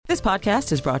This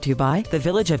podcast is brought to you by the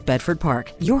Village of Bedford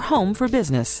Park, your home for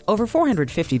business. Over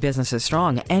 450 businesses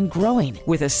strong and growing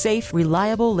with a safe,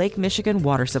 reliable Lake Michigan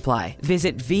water supply.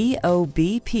 Visit VOBPBiz.com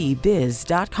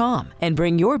and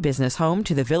bring your business home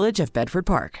to the Village of Bedford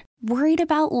Park. Worried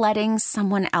about letting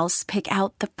someone else pick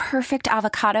out the perfect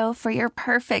avocado for your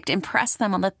perfect impress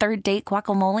them on the third date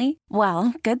guacamole?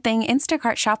 Well, good thing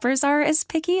Instacart shoppers are as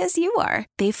picky as you are.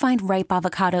 They find ripe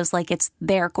avocados like it's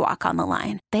their guac on the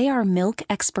line. They are milk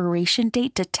expiration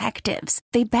date detectives.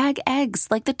 They bag eggs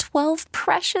like the 12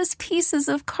 precious pieces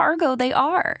of cargo they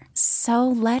are. So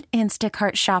let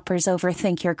Instacart shoppers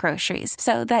overthink your groceries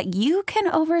so that you can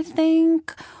overthink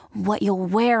what you'll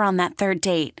wear on that third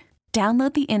date.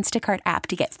 Download the Instacart app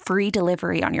to get free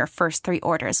delivery on your first 3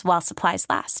 orders while supplies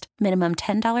last. Minimum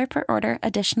 $10 per order.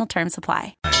 Additional terms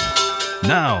apply.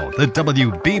 Now, the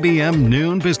WBBM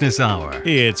Noon Business Hour.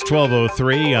 It's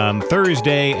 12:03 on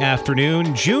Thursday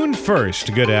afternoon, June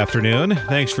 1st. Good afternoon.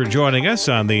 Thanks for joining us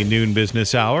on the Noon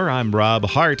Business Hour. I'm Rob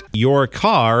Hart. Your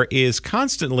car is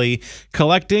constantly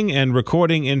collecting and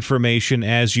recording information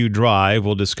as you drive.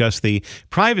 We'll discuss the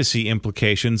privacy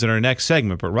implications in our next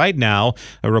segment. But right now,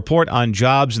 a report on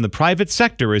jobs in the private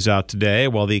sector is out today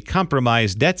while the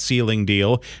compromised debt ceiling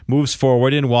deal moves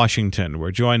forward in Washington. We're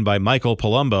joined by Michael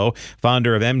Palumbo,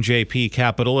 founder of MJP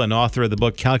Capital and author of the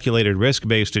book Calculated Risk,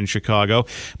 based in Chicago.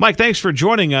 Mike, thanks for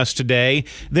joining us today.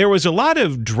 There was a lot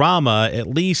of drama, at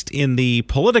least in the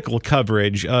political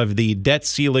coverage of the debt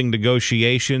ceiling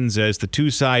negotiations as the two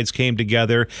sides came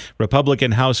together.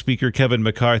 Republican House Speaker Kevin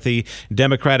McCarthy,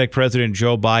 Democratic President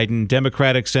Joe Biden,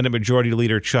 Democratic Senate Majority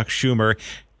Leader Chuck Schumer.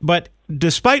 But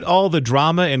despite all the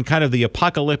drama and kind of the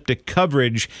apocalyptic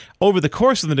coverage over the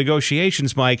course of the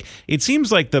negotiations, Mike, it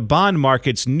seems like the bond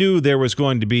markets knew there was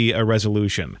going to be a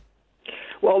resolution.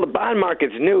 Well, the bond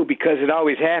market's new because it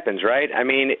always happens, right? I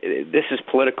mean, this is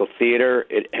political theater.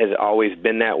 It has always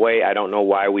been that way. I don't know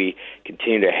why we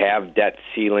continue to have debt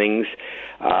ceilings,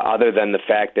 other than the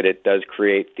fact that it does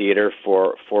create theater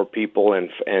for people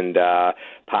and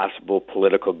possible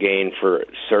political gain for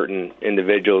certain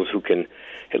individuals who can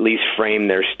at least frame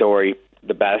their story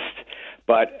the best.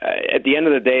 But at the end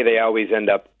of the day, they always end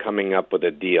up coming up with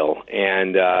a deal.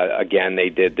 And, again, they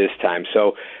did this time.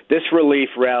 So this relief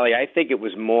rally, I think it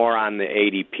was more on the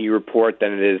ADP report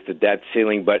than it is the debt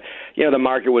ceiling. But, you know, the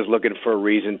market was looking for a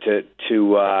reason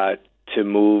to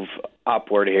move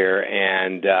upward here,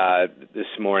 and this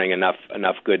morning enough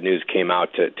good news came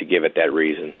out to give it that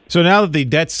reason. So now that the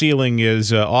debt ceiling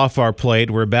is off our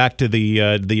plate, we're back to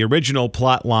the original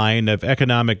plot line of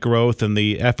economic growth and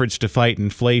the efforts to fight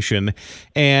inflation.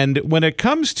 And when it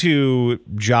comes to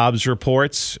jobs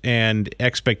reports and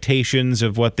expectations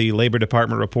of what the Labor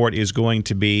Department report is going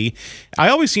to be, I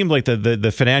always seem like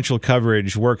the financial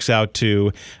coverage works out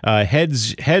to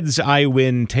heads I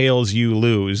win, tails you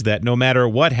lose, that no matter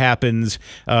what happens,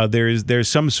 there's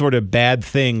some sort of bad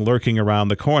thing lurking around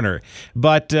the corner.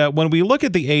 But when we look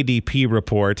at the ADP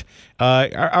report,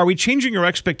 are we changing our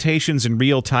expectations in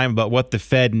real time about what the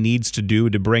Fed needs to do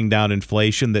to bring down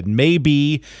inflation? That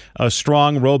maybe a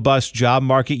strong, robust job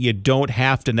market, you don't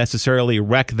have to necessarily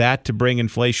wreck that to bring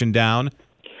inflation down?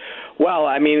 Well,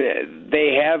 I mean,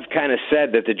 they have kind of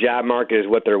said that the job market is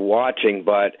what they're watching,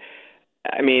 but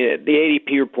I mean, the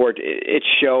ADP report, it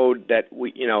showed that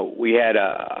we had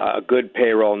a good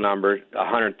payroll number,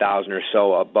 100,000 or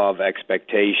so above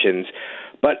expectations.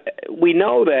 But we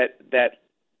know that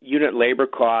unit labor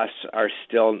costs are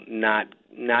still not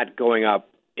going up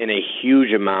in a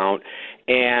huge amount,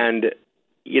 and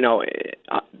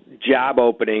job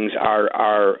openings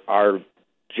are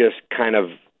just kind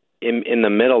of in the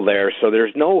middle there. So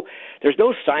there's no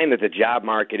sign that the job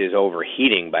market is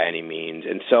overheating by any means.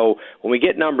 And so when we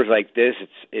get numbers like this,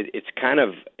 it's kind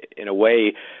of, in a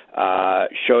way,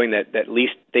 showing that at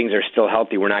least things are still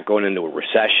healthy. We're not going into a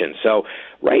recession. So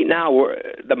right now,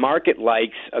 the market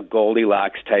likes a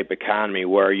Goldilocks type economy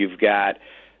where you've got,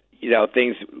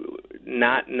 things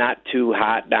not too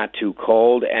hot, not too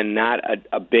cold, and not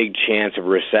a big chance of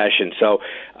recession. So,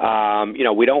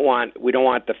 we don't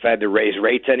want the Fed to raise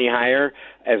rates any higher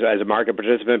as a market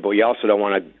participant, but we also don't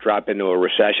want to drop into a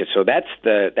recession. So that's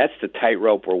the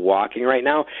tightrope we're walking right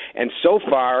now. And so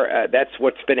far, that's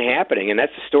what's been happening, and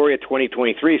that's the story of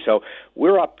 2023. So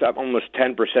we're up to almost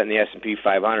 10% in the S&P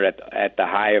 500 at the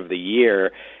high of the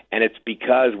year. And it's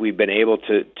because we've been able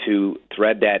to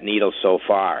thread that needle so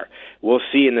far. We'll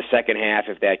see in the second half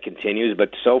if that continues,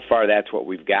 but so far that's what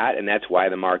we've got, and that's why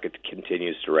the market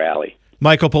continues to rally.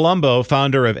 Michael Palumbo,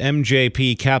 founder of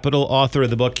MJP Capital, author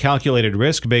of the book Calculated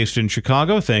Risk, based in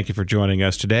Chicago. Thank you for joining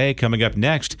us today. Coming up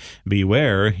next,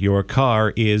 beware, your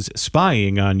car is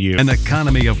spying on you. An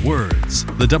economy of words.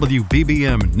 The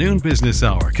WBBM Noon Business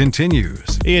Hour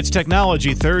continues. It's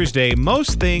Technology Thursday.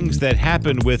 Most things that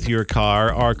happen with your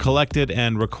car are collected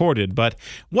and recorded, but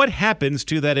what happens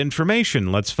to that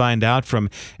information? Let's find out from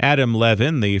Adam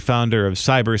Levin, the founder of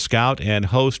Cyber Scout and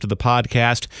host of the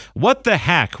podcast, What the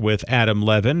Hack with Adam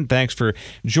Levin. Thanks for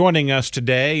joining us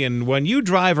today. And when you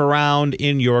drive around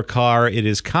in your car, it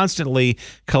is constantly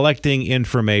collecting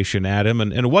information, Adam.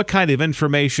 And what kind of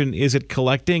information is it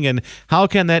collecting, and how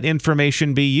can that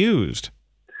information be used?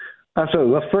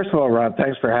 Well, first of all, Rob,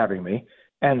 thanks for having me.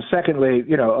 And secondly,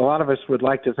 a lot of us would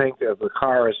like to think of the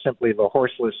car as simply the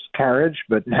horseless carriage,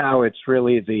 but now it's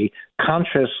really the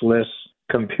consciousless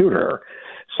computer.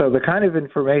 So the kind of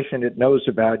information it knows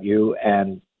about you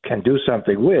and can do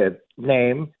something with: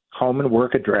 name, home and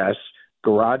work address,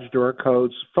 garage door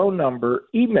codes, phone number,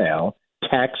 email,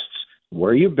 texts,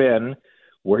 where you've been,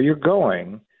 where you're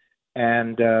going,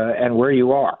 and where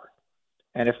you are.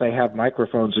 And if they have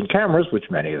microphones and cameras,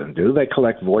 which many of them do, they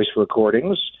collect voice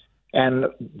recordings and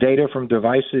data from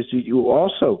devices that you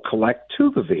also collect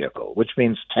to the vehicle, which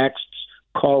means texts,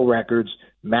 call records,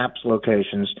 maps,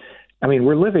 locations. I mean,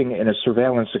 we're living in a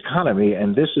surveillance economy,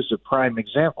 and this is a prime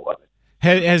example of it.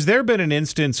 Has there been an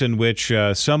instance in which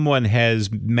someone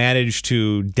has managed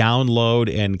to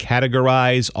download and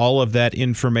categorize all of that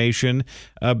information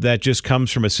that just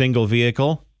comes from a single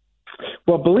vehicle?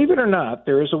 Well, believe it or not,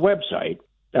 there is a website.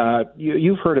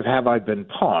 You've heard of Have I Been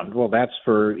Pawned? Well, that's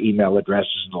for email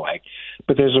addresses and the like.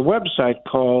 But there's a website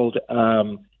called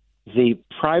the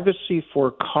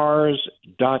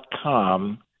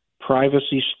privacyforcars.com.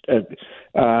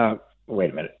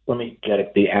 Wait a minute. Let me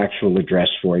get the actual address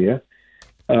for you.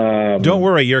 Don't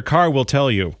worry, your car will tell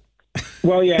you.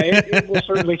 Well, yeah, it will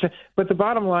certainly. But the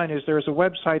bottom line is there's a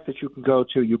website that you can go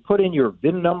to. You put in your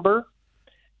VIN number,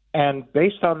 and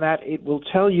based on that, it will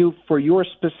tell you for your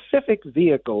specific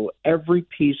vehicle every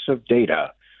piece of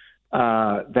data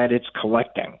that it's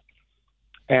collecting.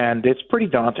 And it's pretty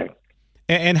daunting.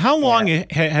 And how long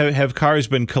have cars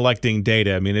been collecting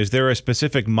data? I mean, is there a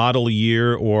specific model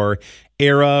year or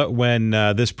era when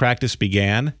this practice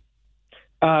began?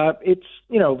 It's,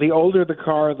 the older the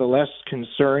car, the less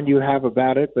concern you have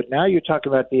about it. But now you're talking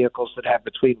about vehicles that have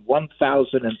between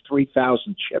 1,000 and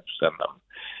 3,000 chips in them.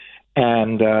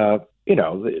 And, as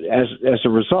a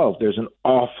result, there's an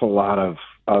awful lot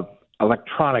of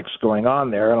electronics going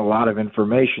on there and a lot of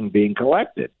information being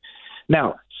collected.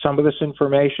 Now, some of this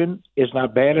information is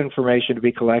not bad information to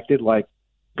be collected, like,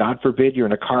 God forbid, you're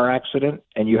in a car accident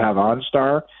and you have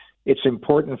OnStar. It's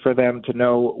important for them to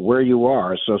know where you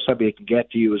are so somebody can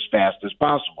get to you as fast as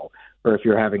possible, or if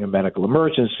you're having a medical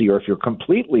emergency, or if you're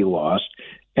completely lost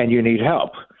and you need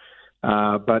help.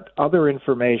 But other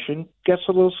information gets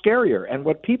a little scarier. And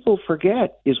what people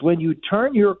forget is when you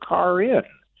turn your car in,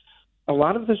 a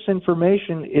lot of this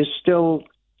information is still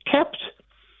kept.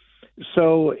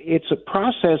 So it's a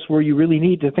process where you really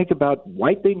need to think about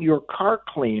wiping your car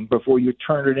clean before you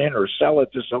turn it in or sell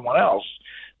it to someone else,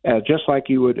 just like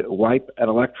you would wipe an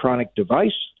electronic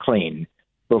device clean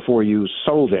before you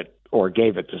sold it or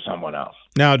gave it to someone else.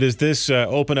 Now, does this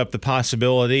open up the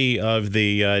possibility of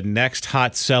the next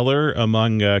hot seller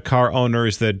among car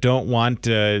owners that don't want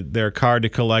their car to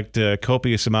collect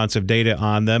copious amounts of data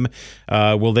on them?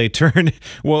 Will they turn?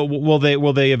 Will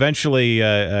they eventually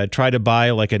try to buy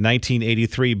like a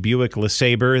 1983 Buick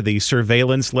LeSabre, the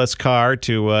surveillance-less car,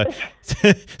 to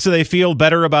so they feel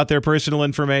better about their personal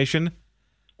information?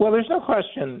 Well, there's no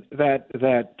question that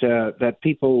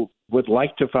people would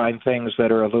like to find things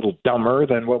that are a little dumber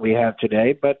than what we have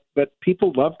today, but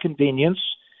people love convenience.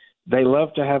 They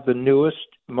love to have the newest,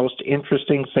 most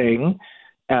interesting thing,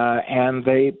 and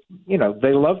they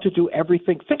love to do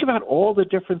everything. Think about all the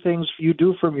different things you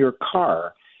do from your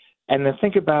car, and then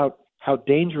think about how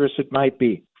dangerous it might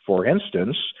be. For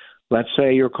instance, let's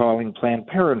say you're calling Planned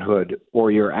Parenthood,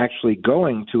 or you're actually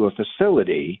going to a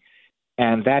facility,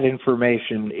 and that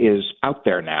information is out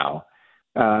there now.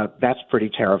 That's pretty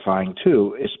terrifying,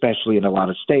 too, especially in a lot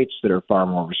of states that are far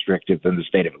more restrictive than the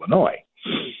state of Illinois.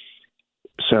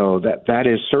 So that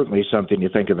is certainly something to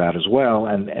think about as well.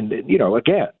 And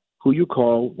again, who you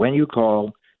call, when you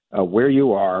call, where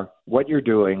you are, what you're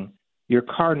doing, your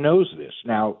car knows this.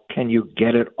 Now, can you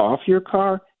get it off your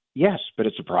car? Yes, but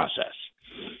it's a process.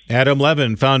 Adam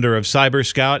Levin, founder of Cyber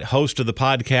Scout, host of the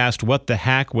podcast What the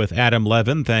Hack with Adam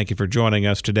Levin. Thank you for joining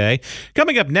us today.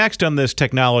 Coming up next on this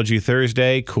Technology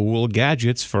Thursday, cool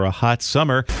gadgets for a hot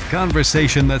summer.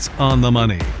 Conversation that's on the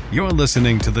money. You're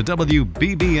listening to the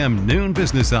WBBM Noon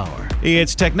Business Hour.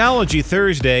 It's Technology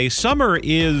Thursday. Summer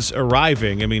is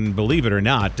arriving. I mean, believe it or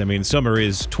not, summer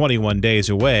is 21 days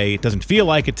away. It doesn't feel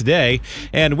like it today.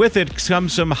 And with it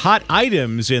comes some hot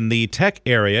items in the tech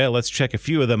area. Let's check a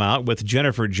few of them out with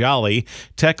Jennifer Jolly,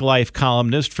 Tech Life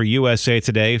columnist for USA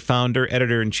Today, founder,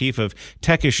 editor-in-chief of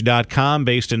Techish.com,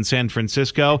 based in San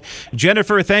Francisco.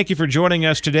 Jennifer, thank you for joining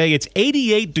us today. It's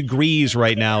 88 degrees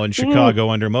right now in Chicago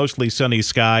under mostly sunny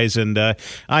skies, and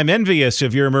I'm envious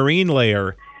of your marine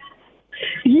layer.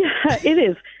 Yeah, it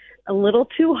is a little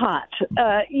too hot,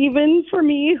 even for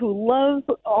me who loves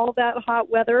all that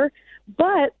hot weather,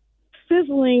 but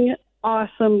sizzling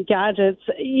awesome gadgets.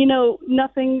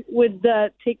 Nothing would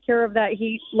take care of that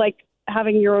heat like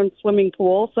having your own swimming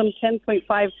pool. Some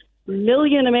 10.5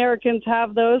 million Americans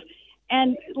have those.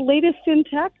 And latest in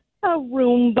tech, a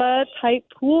Roomba-type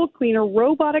pool cleaner,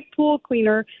 robotic pool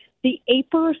cleaner, the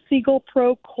Aper Seagull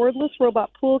Pro cordless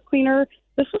robot pool cleaner.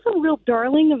 This was a real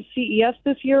darling of CES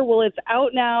this year. Well, it's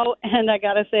out now, and I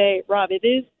got to say, Rob, it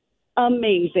is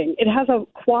amazing. It has a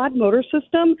quad motor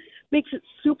system, makes it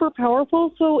super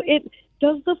powerful, so it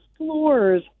does the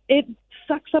floors. It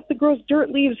sucks up the gross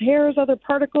dirt, leaves hairs, other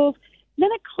particles. Then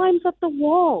it climbs up the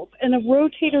walls, and a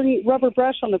rotating rubber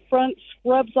brush on the front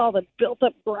scrubs all the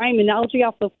built-up grime and algae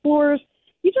off the floors.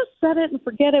 You just set it and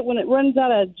forget it. When it runs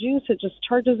out of juice, it just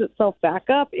charges itself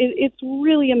back up. It's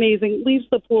really amazing. Leaves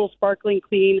the pool sparkling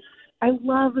clean. I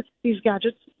love these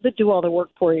gadgets that do all the work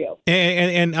for you.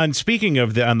 And speaking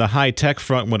of on the high-tech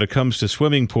front when it comes to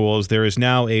swimming pools, there is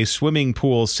now a swimming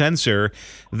pool sensor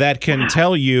that can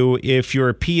tell you if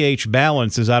your pH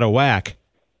balance is out of whack.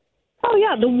 Oh,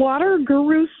 yeah. The Water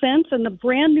Guru Sense and the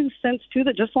brand new Sense 2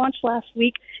 that just launched last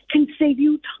week can save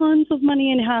you tons of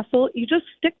money and hassle. You just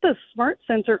stick the smart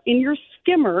sensor in your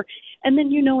skimmer, and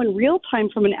then you know in real time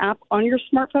from an app on your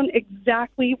smartphone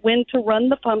exactly when to run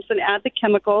the pumps and add the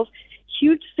chemicals.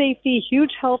 Huge safety,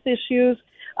 huge health issues.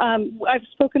 I've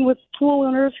spoken with pool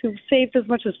owners who've saved as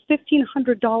much as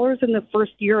 $1,500 in the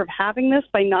first year of having this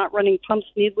by not running pumps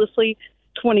needlessly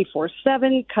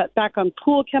 24/7, cut back on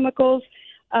pool chemicals.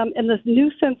 And this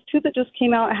new Sense 2 that just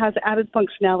came out has added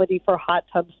functionality for hot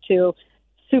tubs, too.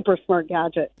 Super smart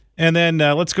gadget. And then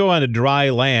let's go on to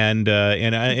dry land.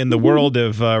 In the world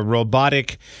of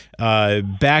robotic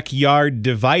backyard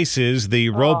devices, the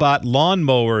robot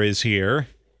lawnmower is here.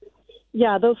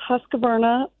 Yeah, those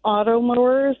Husqvarna auto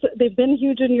mowers, they've been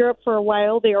huge in Europe for a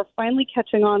while. They are finally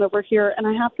catching on over here. And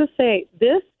I have to say,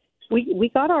 we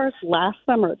got ours last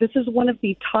summer. This is one of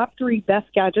the top 3 best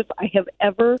gadgets I have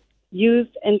ever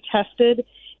used and tested.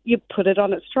 You put it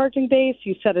on its charging base.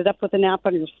 You set it up with an app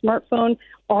on your smartphone.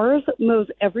 Ours mows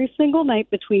every single night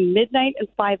between midnight and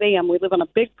 5 a.m. We live on a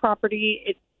big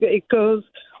property. It goes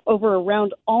over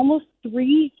around almost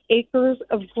 3 acres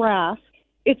of grass.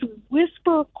 It's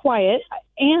whisper quiet,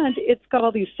 and it's got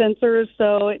all these sensors,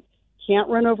 so it can't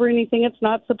run over anything it's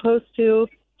not supposed to.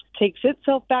 Takes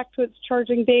itself back to its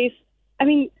charging base. I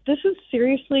mean, this is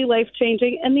seriously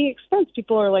life-changing, and the expense,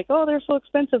 people are like, oh, they're so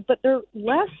expensive, but they're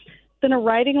less than a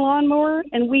riding lawnmower,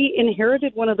 and we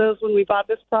inherited one of those when we bought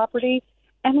this property,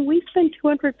 and we spent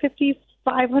 $250,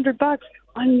 $500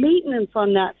 on maintenance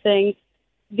on that thing.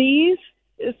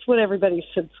 It's what everybody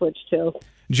should switch to.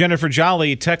 Jennifer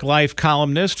Jolly, Tech Life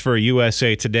columnist for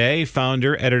USA Today,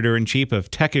 founder, editor-in-chief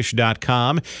of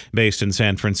Techish.com, based in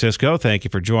San Francisco. Thank you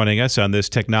for joining us on this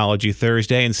Technology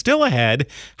Thursday. And still ahead,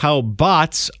 how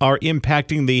bots are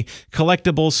impacting the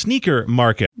collectible sneaker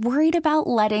market. Worried about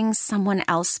letting someone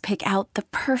else pick out the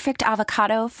perfect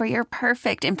avocado for your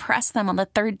perfect impress them on the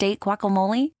third date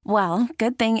guacamole? Well,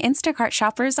 good thing Instacart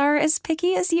shoppers are as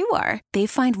picky as you are. They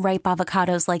find ripe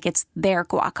avocados like it's their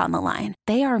guac on the line.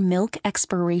 They are milk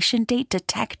expiration date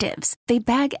detectives. They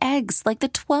bag eggs like the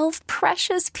 12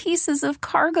 precious pieces of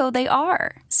cargo they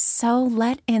are. So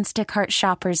let Instacart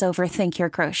shoppers overthink your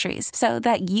groceries so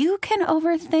that you can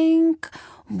overthink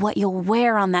what you'll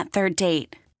wear on that third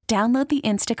date. Download the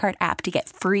Instacart app to get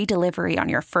free delivery on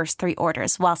your first 3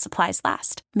 orders while supplies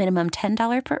last. Minimum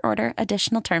 $10 per order.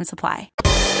 Additional terms apply.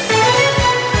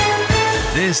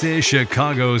 This is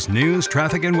Chicago's news,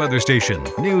 traffic, and weather station,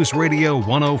 News Radio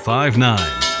 1059.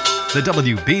 The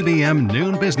WBBM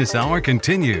Noon Business Hour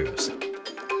continues.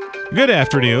 Good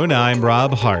afternoon, I'm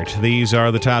Rob Hart. These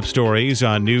are the top stories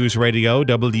on News Radio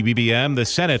WBBM. The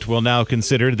Senate will now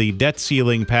consider the debt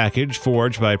ceiling package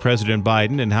forged by President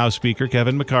Biden and House Speaker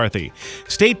Kevin McCarthy.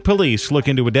 State police look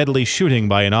into a deadly shooting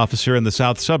by an officer in the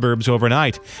south suburbs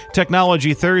overnight.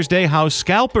 Technology Thursday, how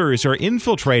scalpers are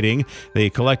infiltrating the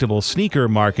collectible sneaker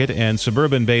market, and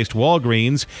suburban-based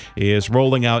Walgreens is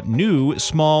rolling out new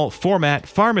small format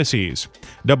pharmacies.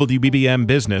 WBBM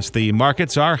Business, the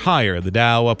markets are higher. The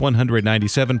Dow up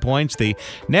 197 points, the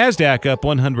NASDAQ up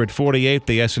 148,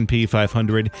 the S&P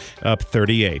 500 up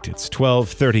 38. It's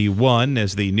 12:31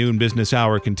 as the noon business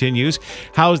hour continues.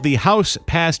 How's the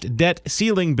House-passed debt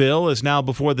ceiling bill is now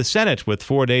before the Senate with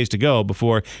 4 days to go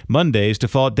before Monday's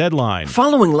default deadline.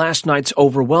 Following last night's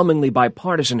overwhelmingly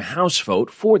bipartisan House vote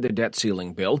for the debt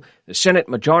ceiling bill, the Senate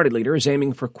Majority Leader is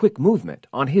aiming for quick movement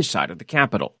on his side of the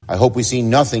Capitol. I hope we see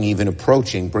nothing even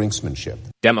approaching brinksmanship.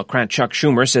 Democrat Chuck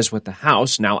Schumer says with the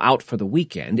House now out for the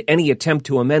weekend, any attempt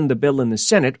to amend the bill in the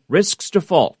Senate risks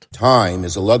default. Time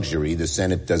is a luxury the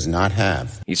Senate does not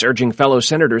have. He's urging fellow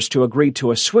senators to agree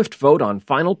to a swift vote on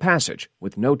final passage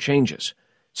with no changes.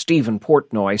 Stephen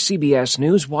Portnoy, CBS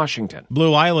News, Washington.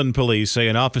 Blue Island police say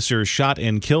an officer shot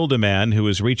and killed a man who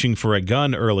was reaching for a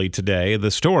gun early today.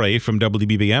 The story from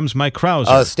WBBM's Mike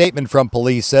Krauser. A statement from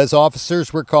police says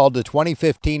officers were called to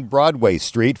 2015 Broadway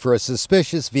Street for a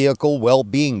suspicious vehicle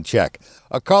well-being check.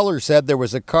 A caller said there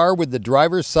was a car with the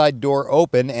driver's side door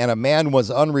open and a man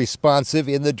was unresponsive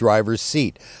in the driver's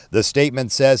seat. The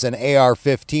statement says an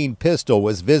AR-15 pistol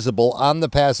was visible on the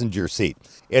passenger seat.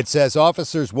 It says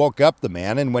officers woke up the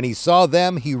man, and when he saw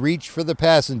them, he reached for the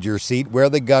passenger seat where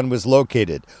the gun was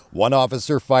located. One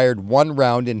officer fired one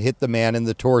round and hit the man in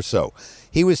the torso.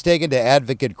 He was taken to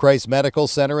Advocate Christ Medical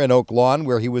Center in Oak Lawn,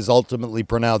 where he was ultimately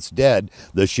pronounced dead.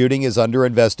 The shooting is under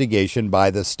investigation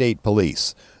by the state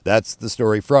police. That's the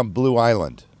story from Blue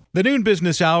Island. The noon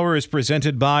business hour is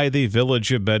presented by the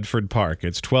Village of Bedford Park.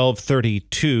 It's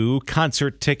 12:32.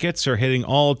 Concert tickets are hitting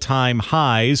all-time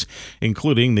highs,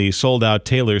 including the sold-out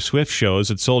Taylor Swift shows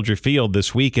at Soldier Field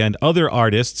this weekend. Other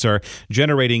artists are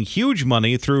generating huge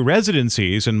money through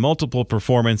residencies and multiple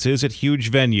performances at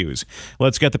huge venues.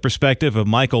 Let's get the perspective of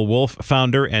Michael Wolf,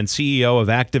 founder and CEO of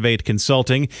Activate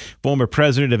Consulting, former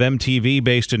president of MTV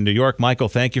based in New York. Michael,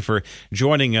 thank you for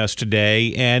joining us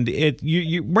today. And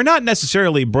we're not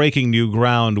necessarily breaking new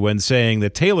ground when saying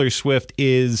that Taylor Swift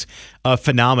is a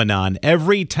phenomenon.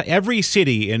 Every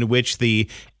city in which the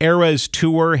Eras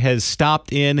Tour has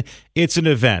stopped in, it's an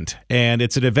event. And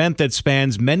it's an event that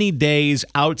spans many days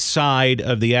outside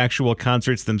of the actual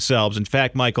concerts themselves. In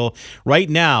fact, Michael, right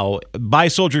now, by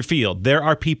Soldier Field, there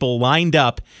are people lined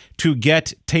up to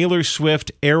get Taylor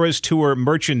Swift Eras Tour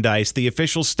merchandise, the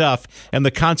official stuff, and the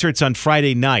concerts on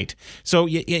Friday night. So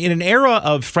in an era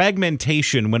of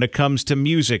fragmentation when it comes to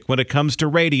music, when it comes to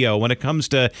radio, when it comes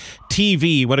to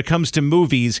TV, when it comes to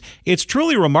movies, it's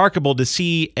truly remarkable to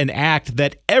see an act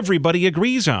that everybody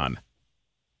agrees on.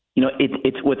 You know,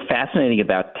 it's what's fascinating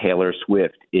about Taylor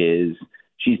Swift is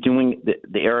she's doing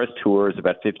the Eras Tours,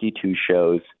 about 52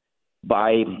 shows.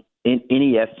 By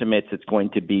any estimates, it's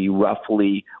going to be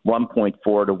roughly 1.4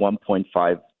 to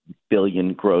 1.5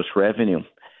 billion gross revenue.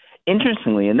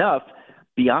 Interestingly enough,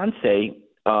 Beyonce,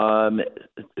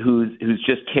 who's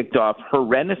just kicked off her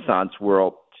Renaissance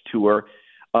World Tour,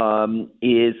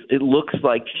 it looks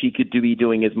like she could be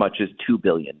doing as much as $2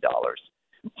 billion.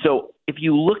 So if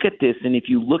you look at this, and if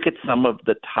you look at some of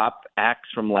the top acts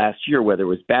from last year, whether it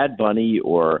was Bad Bunny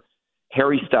or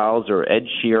Harry Styles or Ed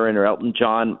Sheeran or Elton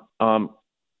John,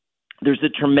 there's a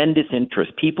tremendous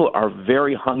interest. People are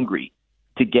very hungry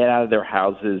to get out of their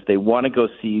houses. They want to go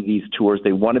see these tours.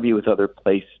 They want to be with other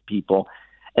people.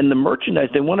 And the merchandise,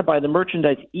 they want to buy the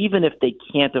merchandise even if they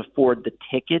can't afford the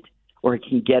ticket or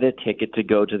can get a ticket to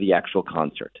go to the actual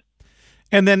concert.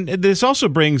 And then this also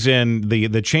brings in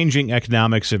the changing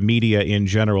economics of media in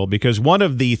general, because one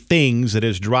of the things that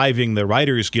is driving the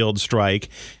Writers Guild strike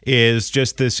is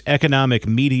just this economic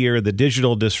meteor, the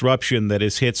digital disruption that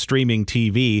has hit streaming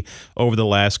TV over the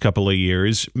last couple of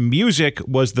years. Music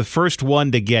was the first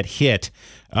one to get hit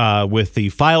with the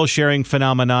file sharing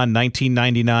phenomenon,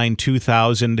 1999,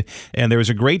 2000, and there was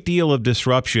a great deal of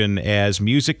disruption as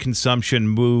music consumption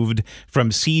moved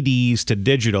from CDs to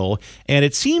digital, and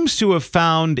it seems to have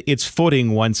found its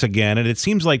footing once again, and it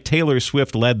seems like Taylor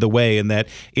Swift led the way in that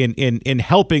in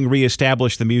helping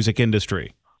reestablish the music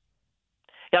industry.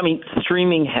 I mean,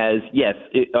 streaming has,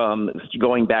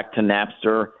 going back to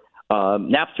Napster.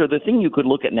 Napster, the thing you could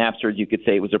look at Napster is you could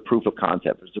say it was a proof of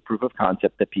concept. It was a proof of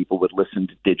concept that people would listen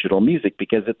to digital music,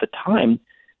 because at the time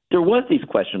there was these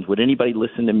questions: would anybody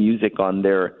listen to music on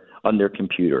their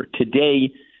computer?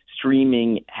 Today,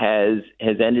 streaming has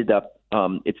ended up,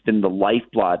 it's been the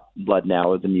lifeblood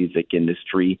now of the music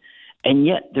industry. And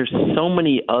yet there's so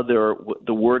many other,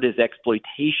 the word is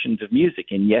exploitations of music.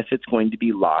 And yes, it's going to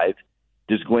be live.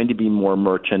 There's going to be more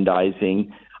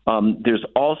merchandising. There's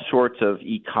all sorts of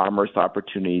e-commerce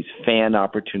opportunities, fan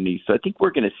opportunities. So I think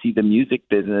we're going to see the music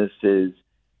businesses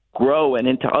grow and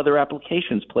into other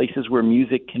applications, places where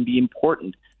music can be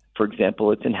important. For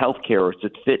example, it's in healthcare or it's in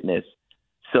fitness.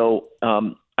 So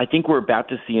I think we're about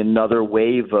to see another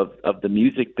wave of the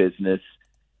music business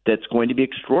that's going to be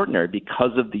extraordinary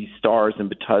because of these stars and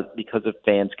because of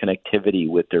fans' connectivity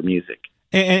with their music.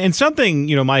 And something,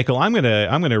 Michael, I'm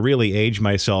gonna really age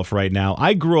myself right now.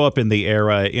 I grew up in the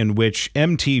era in which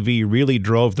MTV really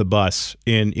drove the bus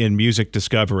in music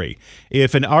discovery.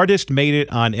 If an artist made it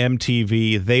on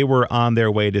MTV, they were on their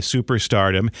way to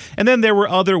superstardom. And then there were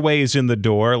other ways in the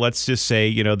door. Let's just say,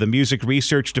 the music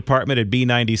research department at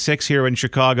B96 here in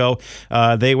Chicago,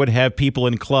 they would have people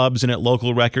in clubs and at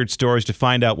local record stores to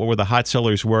find out what the hot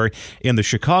sellers were in the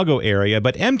Chicago area.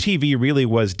 But MTV really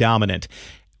was dominant.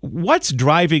 What's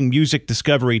driving music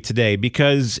discovery today?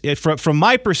 Because from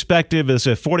my perspective as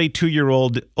a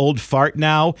 42-year-old old fart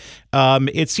now,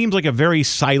 it seems like a very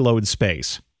siloed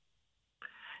space.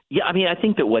 Yeah, I mean, I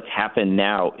think that what's happened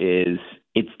now is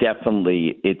it's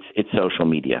social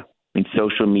media. I mean,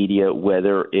 social media,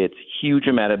 whether it's huge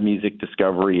amount of music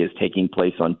discovery is taking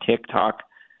place on TikTok,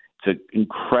 it's an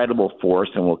incredible force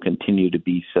and will continue to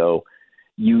be so.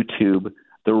 YouTube,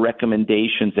 the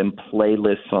recommendations and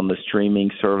playlists on the streaming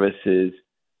services,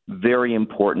 very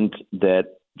important that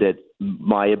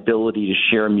my ability to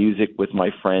share music with my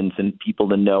friends and people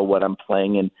to know what I'm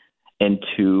playing and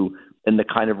the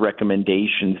kind of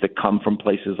recommendations that come from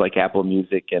places like Apple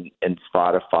Music and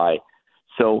Spotify.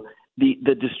 So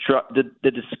the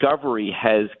discovery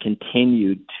has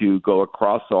continued to go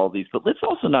across all these. But let's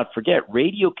also not forget,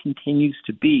 radio continues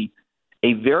to be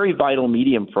a very vital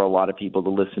medium for a lot of people to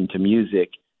listen to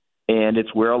music, and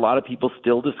it's where a lot of people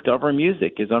still discover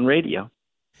music is on radio.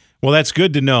 Well, that's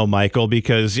good to know, Michael,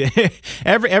 because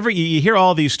every you hear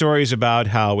all these stories about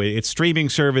how it's streaming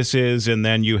services, and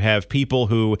then you have people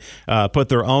who put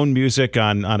their own music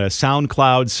on a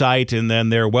SoundCloud site, and then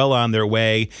they're well on their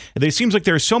way. It seems like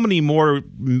there's so many more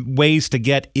ways to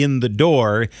get in the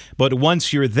door, but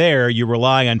once you're there, you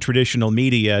rely on traditional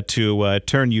media to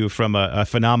turn you from a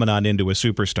phenomenon into a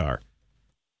superstar.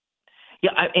 Yeah,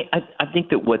 I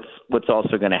think that what's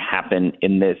also going to happen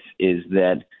in this is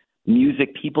that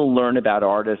music, people learn about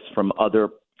artists from other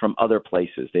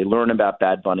places. They learn about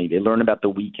Bad Bunny. They learn about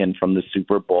The Weeknd from the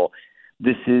Super Bowl.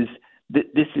 This is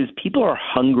people are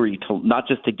hungry to not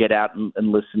just to get out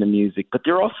and listen to music, but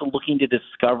they're also looking to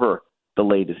discover the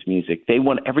latest music.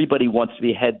 Everybody wants to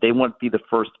be ahead. They want to be the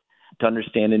first to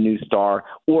understand a new star,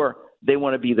 or they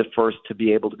want to be the first to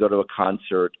be able to go to a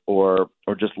concert or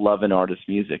just love an artist's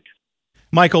music.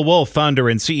 Michael Wolf, founder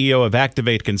and CEO of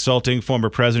Activate Consulting, former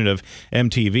president of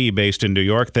MTV based in New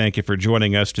York. Thank you for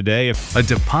joining us today. A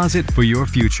deposit for your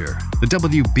future. The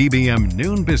WBBM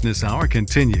Noon Business Hour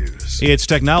continues. It's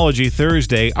Technology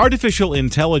Thursday. Artificial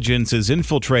intelligence is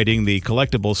infiltrating the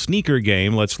collectible sneaker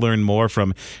game. Let's learn more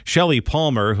from Shelley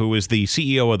Palmer, who is the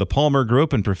CEO of the Palmer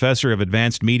Group and professor of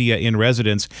advanced media in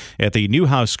residence at the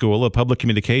Newhouse School of Public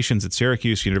Communications at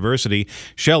Syracuse University.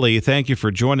 Shelley, thank you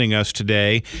for joining us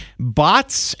today. Bots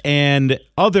and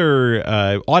other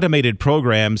automated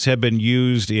programs have been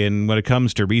used when it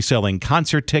comes to reselling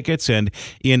concert tickets and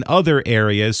in other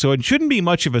areas, so it shouldn't be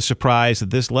much of a surprise that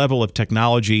this level of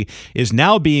technology is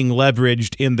now being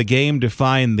leveraged in the game to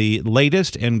find the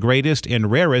latest and greatest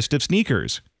and rarest of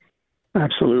sneakers.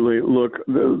 Absolutely. Look,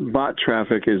 the bot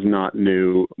traffic is not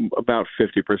new. About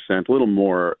 50%, a little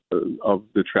more of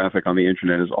the traffic on the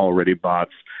internet is already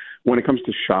bots. When it comes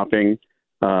to shopping,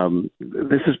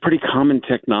 this is pretty common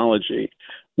technology.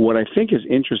 What I think is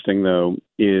interesting, though,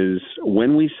 is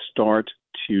when we start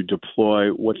to deploy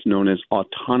what's known as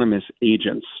autonomous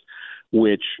agents,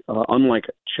 which, unlike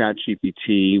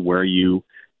ChatGPT, where you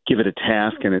give it a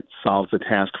task and it solves the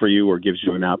task for you or gives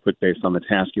you an output based on the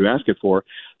task you ask it for,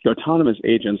 the autonomous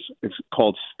agents, it's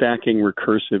called stacking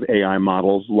recursive AI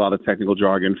models, a lot of technical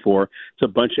jargon for. It's a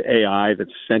bunch of AI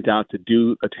that's sent out to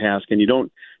do a task, and you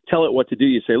don't tell it what to do.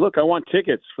 You say, look, I want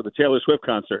tickets for the Taylor Swift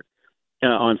concert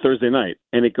on Thursday night.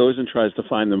 And it goes and tries to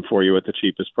find them for you at the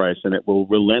cheapest price, and it will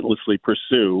relentlessly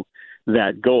pursue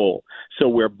that goal. So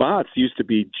where bots used to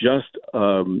be just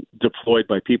deployed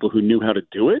by people who knew how to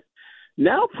do it,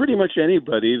 now pretty much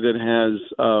anybody that has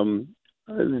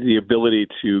the ability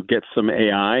to get some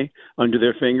AI under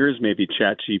their fingers, maybe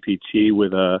ChatGPT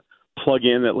with a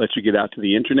plug-in that lets you get out to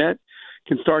the internet,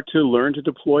 can start to learn to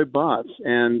deploy bots.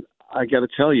 And I got to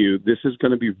tell you, this is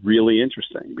going to be really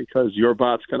interesting because your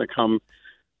bot's going to come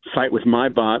fight with my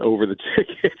bot over the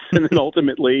tickets, and then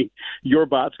ultimately your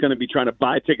bot's going to be trying to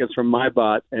buy tickets from my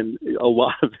bot, and a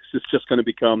lot of this is just going to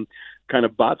become kind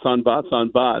of bots on bots on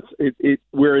bots.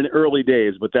 We're in early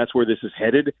days, but that's where this is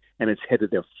headed, and it's headed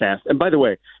there fast. And by the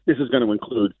way, this is going to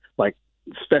include like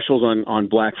specials on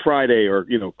Black Friday or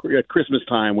at Christmas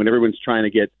time when everyone's trying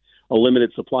to get a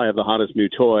limited supply of the hottest new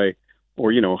toy,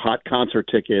 or hot concert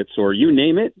tickets, or you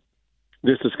name it.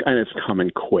 It's coming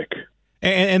quick.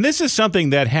 And this is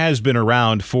something that has been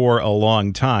around for a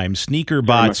long time. Sneaker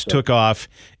bots took off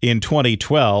in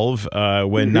 2012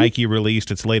 when Nike released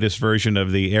its latest version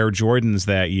of the Air Jordans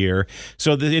that year.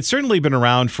 So it's certainly been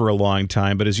around for a long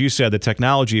time. But as you said, the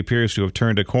technology appears to have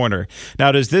turned a corner.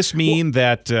 Now, does this mean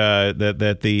that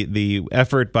the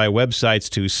effort by websites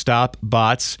to stop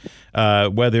bots,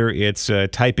 whether it's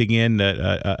typing in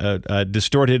a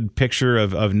distorted picture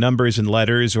of numbers and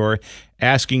letters, or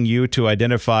asking you to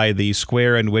identify the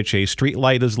square in which a street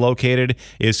light is located,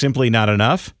 is simply not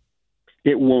enough?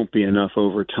 It won't be enough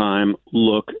over time.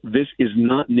 Look, this is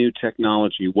not new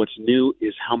technology. What's new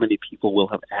is how many people will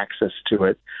have access to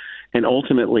it. And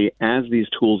ultimately, as these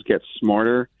tools get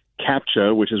smarter,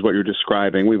 CAPTCHA, which is what you're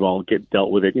describing, we've all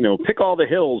dealt with it. Pick all the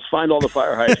hills, find all the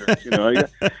fire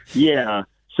hydrants. Yeah.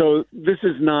 So this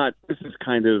is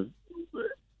kind of,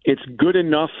 it's good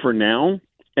enough for now.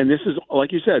 And this is,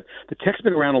 like you said, the tech's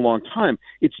been around a long time.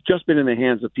 It's just been in the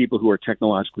hands of people who are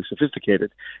technologically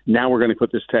sophisticated. Now we're going to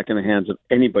put this tech in the hands of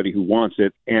anybody who wants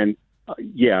it. And,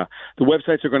 the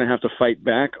websites are going to have to fight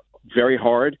back very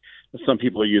hard. Some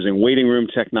people are using waiting room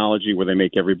technology where they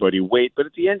make everybody wait. But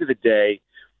at the end of the day,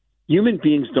 human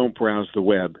beings don't browse the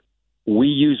web. We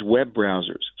use web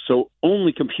browsers. So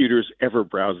only computers ever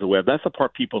browse the web. That's the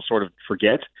part people sort of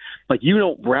forget. Like, you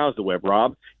don't browse the web,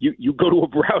 Rob. You go to a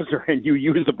browser and you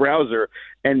use the browser,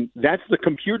 and that's the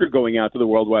computer going out to the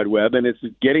World Wide Web, and it's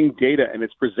getting data and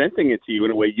it's presenting it to you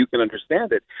in a way you can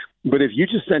understand it. But if you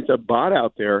just sent a bot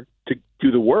out there to do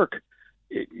the work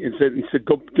and said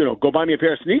go buy me a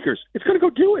pair of sneakers, it's going to go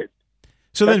do it.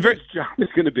 So that's then, job is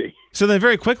going to be. So then,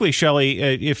 very quickly, Shelley,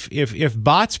 if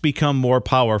bots become more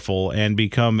powerful and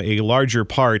become a larger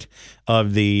part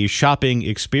of the shopping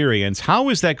experience, how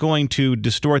is that going to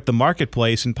distort the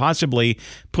marketplace and possibly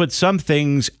put some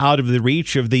things out of the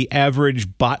reach of the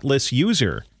average botless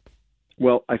user?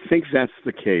 Well, I think that's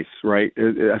the case, right?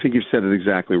 I think you've said it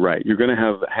exactly right. You're going to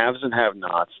have haves and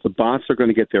have-nots. The bots are going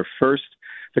to get there first.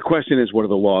 The question is, what are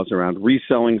the laws around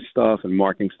reselling stuff and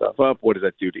marking stuff up? What does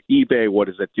that do to eBay? What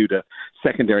does that do to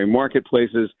secondary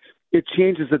marketplaces? It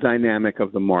changes the dynamic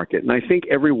of the market. And I think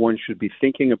everyone should be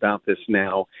thinking about this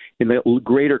now in the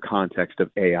greater context of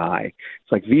AI.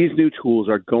 It's like these new tools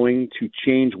are going to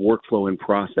change workflow and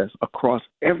process across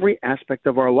every aspect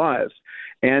of our lives.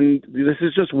 And this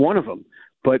is just one of them.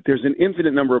 But there's an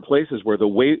infinite number of places where the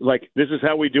way, like, this is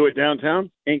how we do it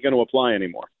downtown, ain't going to apply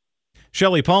anymore.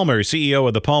 Shelley Palmer, CEO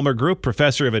of the Palmer Group,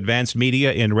 professor of advanced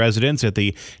media in residence at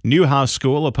the Newhouse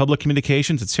School of Public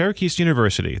Communications at Syracuse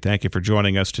University. Thank you for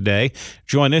joining us today.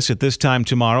 Join us at this time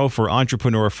tomorrow for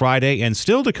Entrepreneur Friday. And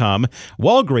still to come,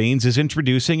 Walgreens is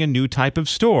introducing a new type of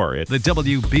store. The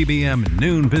WBBM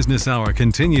Noon Business Hour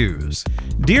continues.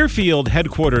 Deerfield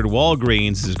headquartered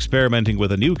Walgreens is experimenting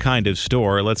with a new kind of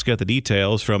store. Let's get the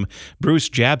details from Bruce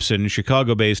Japson,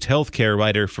 Chicago-based healthcare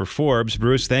writer for Forbes.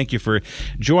 Bruce, thank you for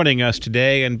joining us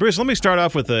today. And Bruce, let me start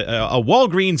off with a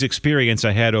Walgreens experience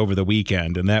I had over the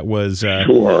weekend, and that was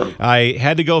I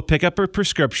had to go pick up a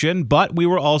prescription, but we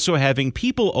were also having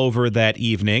people over that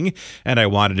evening, and I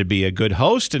wanted to be a good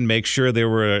host and make sure there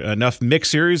were enough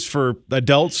mixers for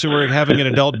adults who were having an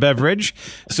adult beverage.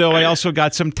 So I also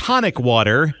got some tonic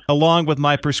water along with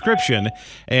my prescription,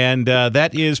 and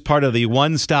that is part of the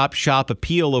one-stop shop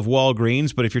appeal of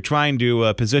Walgreens. But if you're trying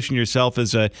to position yourself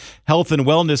as a health and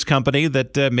wellness company,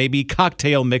 that maybe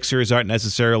cocktail mixers aren't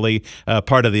necessarily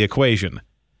part of the equation.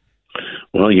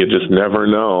 Well, you just never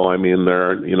know. I mean,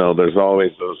 there's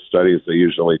always those studies that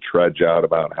usually trudge out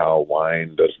about how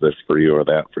wine does this for you or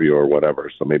that for you or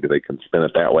whatever. So maybe they can spin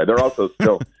it that way. They're also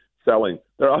still selling.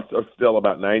 They're also still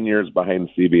about 9 years behind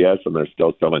CVS, and they're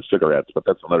still selling cigarettes. But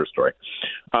that's another story.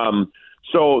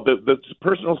 So the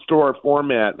personal store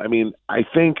format. I mean, I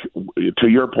think to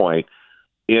your point,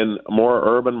 in a more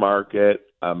urban market,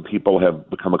 people have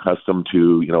become accustomed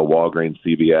to, Walgreens,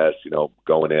 CVS,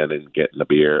 going in and getting a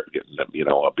beer,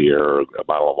 or a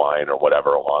bottle of wine or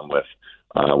whatever, along with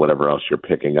whatever else you're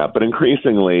picking up. But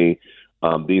increasingly,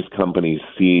 these companies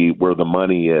see where the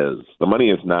money is. The money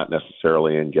is not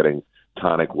necessarily in getting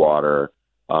tonic water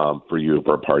for you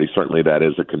for a party. Certainly that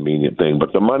is a convenient thing,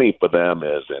 but the money for them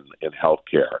is in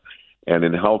healthcare. And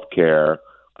in healthcare,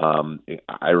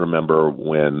 I remember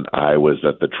when I was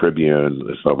at the Tribune,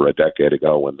 this over a decade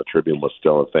ago, when the Tribune was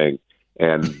still a thing,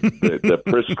 and the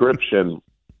prescription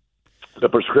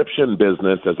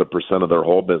business as a percent of their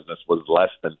whole business was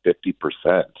less than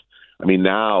 50%. I mean,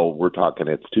 now we're talking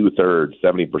it's 2/3,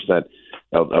 70%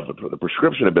 of the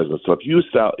prescription business. So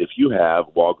if you have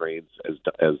Walgreens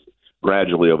as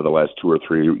gradually over the last 2 or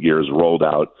 3 years rolled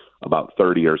out about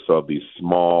 30 or so of these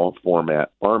small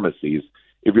format pharmacies,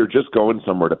 if you're just going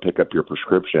somewhere to pick up your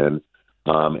prescription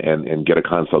and get a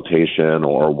consultation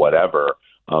or whatever,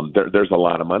 there's a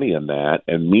lot of money in that.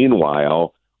 And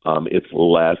meanwhile, it's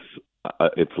less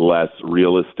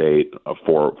real estate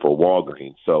for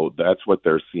Walgreens. So that's what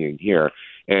they're seeing here.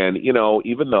 And,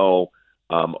 even though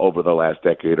over the last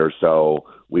decade or so,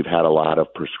 we've had a lot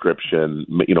of prescription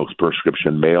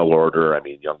mail order. I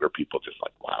mean, younger people just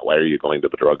like, wow, why are you going to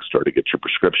the drugstore to get your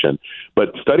prescription?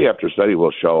 But study after study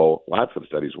will show, lots of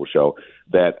studies will show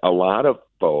that a lot of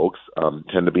folks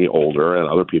tend to be older, and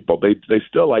other people, they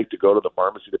still like to go to the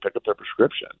pharmacy to pick up their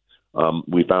prescription.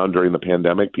 We found during the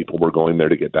pandemic, people were going there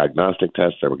to get diagnostic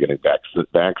tests. They were getting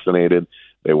vaccinated.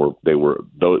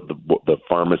 The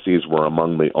pharmacies were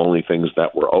among the only things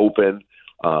that were open.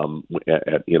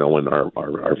 In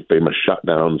our famous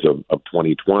shutdowns of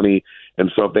 2020,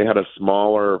 and so if they had a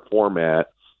smaller format,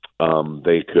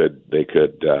 they could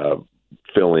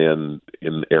fill in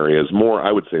areas more.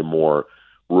 I would say more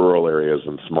rural areas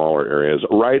and smaller areas.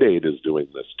 Rite Aid is doing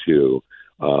this too,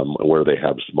 where they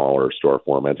have smaller store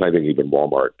formats. I think even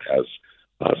Walmart has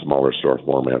smaller store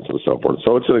formats and so forth.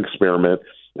 So it's an experiment,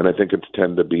 and I think it's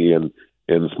tend to be in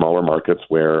smaller markets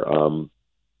where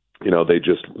they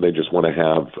just want to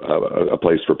have a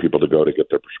place for people to go to get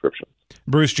their prescription.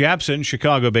 Bruce Japsen,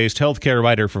 Chicago-based healthcare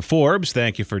writer for Forbes,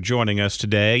 thank you for joining us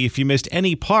today. If you missed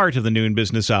any part of the Noon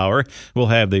Business Hour, we'll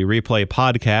have the replay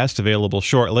podcast available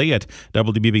shortly at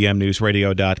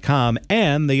WBBMNewsRadio.com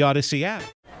and the Odyssey app.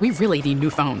 We really need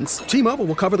new phones. T-Mobile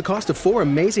will cover the cost of 4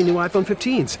 amazing new iPhone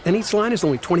 15s, and each line is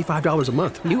only $25 a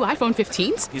month. New iPhone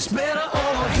 15s? It's better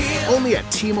over here. Only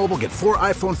at T-Mobile, get 4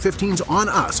 iPhone 15s on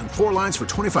us and 4 lines for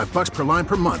 $25 per line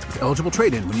per month with eligible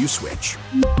trade-in when you switch.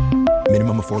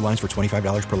 Minimum of 4 lines for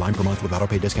 $25 per line per month with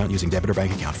autopay discount using debit or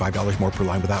bank account. $5 more per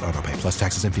line without autopay, plus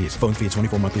taxes and fees. Phone fee at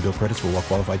 24 monthly bill credits for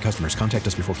well-qualified customers. Contact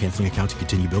us before canceling account to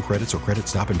continue bill credits or credit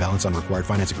stop and balance on required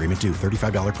finance agreement due.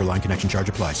 $35 per line connection charge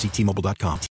applies. See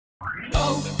T-Mobile.com.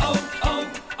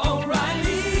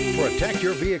 O'Reilly. Protect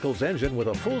your vehicle's engine with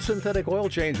a full synthetic oil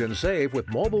change and save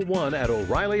with Mobile One at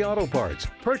O'Reilly Auto Parts.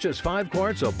 Purchase 5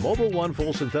 quarts of Mobile One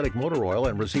full synthetic motor oil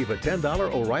and receive a $10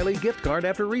 O'Reilly gift card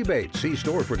after rebate. See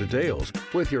store for details.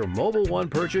 With your Mobile One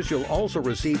purchase, you'll also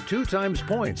receive 2 times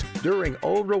points during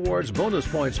O Rewards Bonus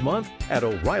Points Month at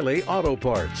O'Reilly Auto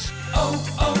Parts.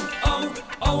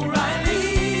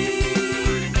 O'Reilly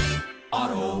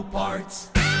Auto Parts.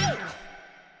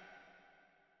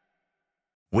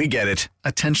 We get it.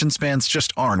 Attention spans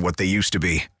just aren't what they used to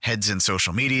be. Heads in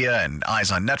social media and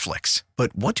eyes on Netflix.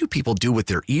 But what do people do with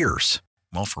their ears?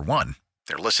 Well, for one,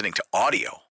 they're listening to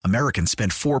audio. Americans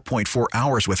spend 4.4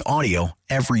 hours with audio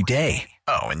every day.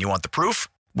 Oh, and you want the proof?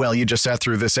 Well, you just sat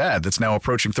through this ad that's now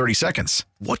approaching 30 seconds.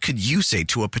 What could you say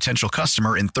to a potential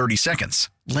customer in 30 seconds?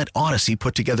 Let Odyssey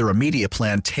put together a media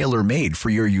plan tailor-made for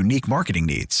your unique marketing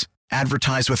needs.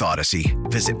 Advertise with Odyssey.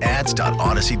 Visit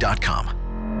ads.odyssey.com.